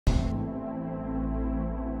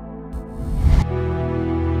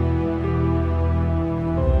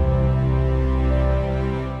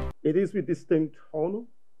It is with distinct honor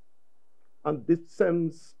and deep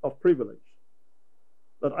sense of privilege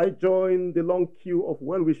that I join the long queue of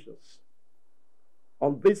well-wishers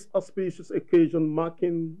on this auspicious occasion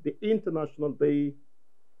marking the International Day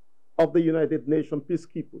of the United Nations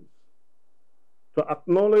Peacekeepers to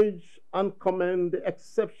acknowledge and commend the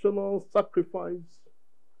exceptional sacrifice,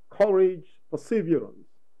 courage, perseverance,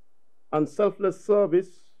 and selfless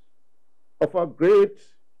service of our great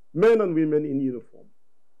men and women in uniform,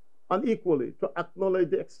 and equally to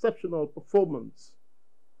acknowledge the exceptional performance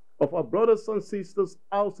of our brothers and sisters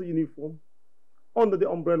outside uniform under the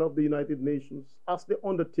umbrella of the United Nations as they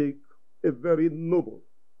undertake a very noble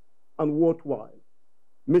and worthwhile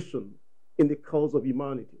mission in the cause of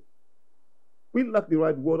humanity. We lack the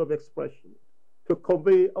right word of expression to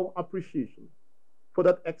convey our appreciation for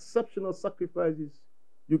that exceptional sacrifices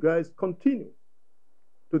you guys continue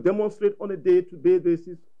to demonstrate on a day-to-day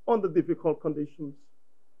basis under difficult conditions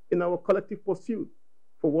in our collective pursuit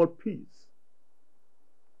for world peace.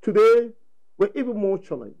 Today, we're even more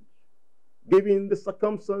challenged, given the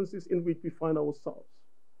circumstances in which we find ourselves,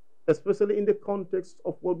 especially in the context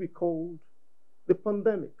of what we called the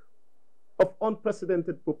pandemic of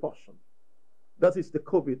unprecedented proportion. That is the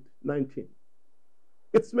COVID-19.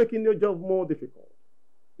 It's making your job more difficult.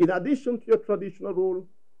 In addition to your traditional role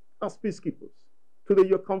as peacekeepers, today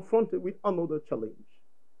you're confronted with another challenge.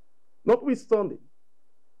 Notwithstanding,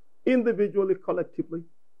 individually, collectively,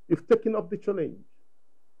 you've taken up the challenge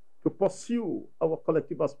to pursue our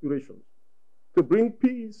collective aspirations, to bring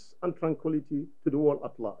peace and tranquility to the world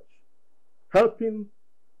at large, helping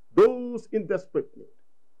those in desperate need,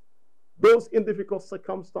 those in difficult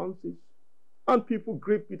circumstances, and people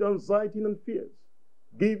gripped with anxiety and fears,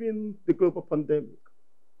 given the global pandemic.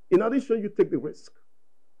 In addition, you take the risk,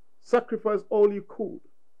 sacrifice all you could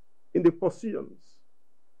in the pursuance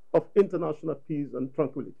of international peace and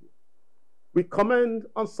tranquility. We commend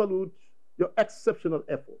and salute your exceptional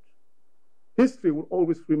effort. History will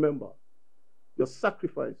always remember your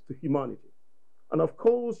sacrifice to humanity. And of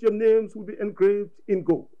course, your names will be engraved in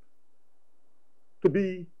gold to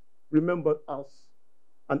be remembered as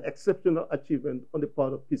an exceptional achievement on the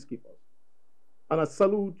part of peacekeepers. And I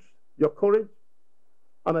salute your courage,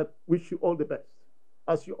 and I wish you all the best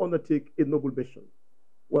as you undertake a noble mission.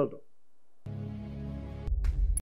 Well done.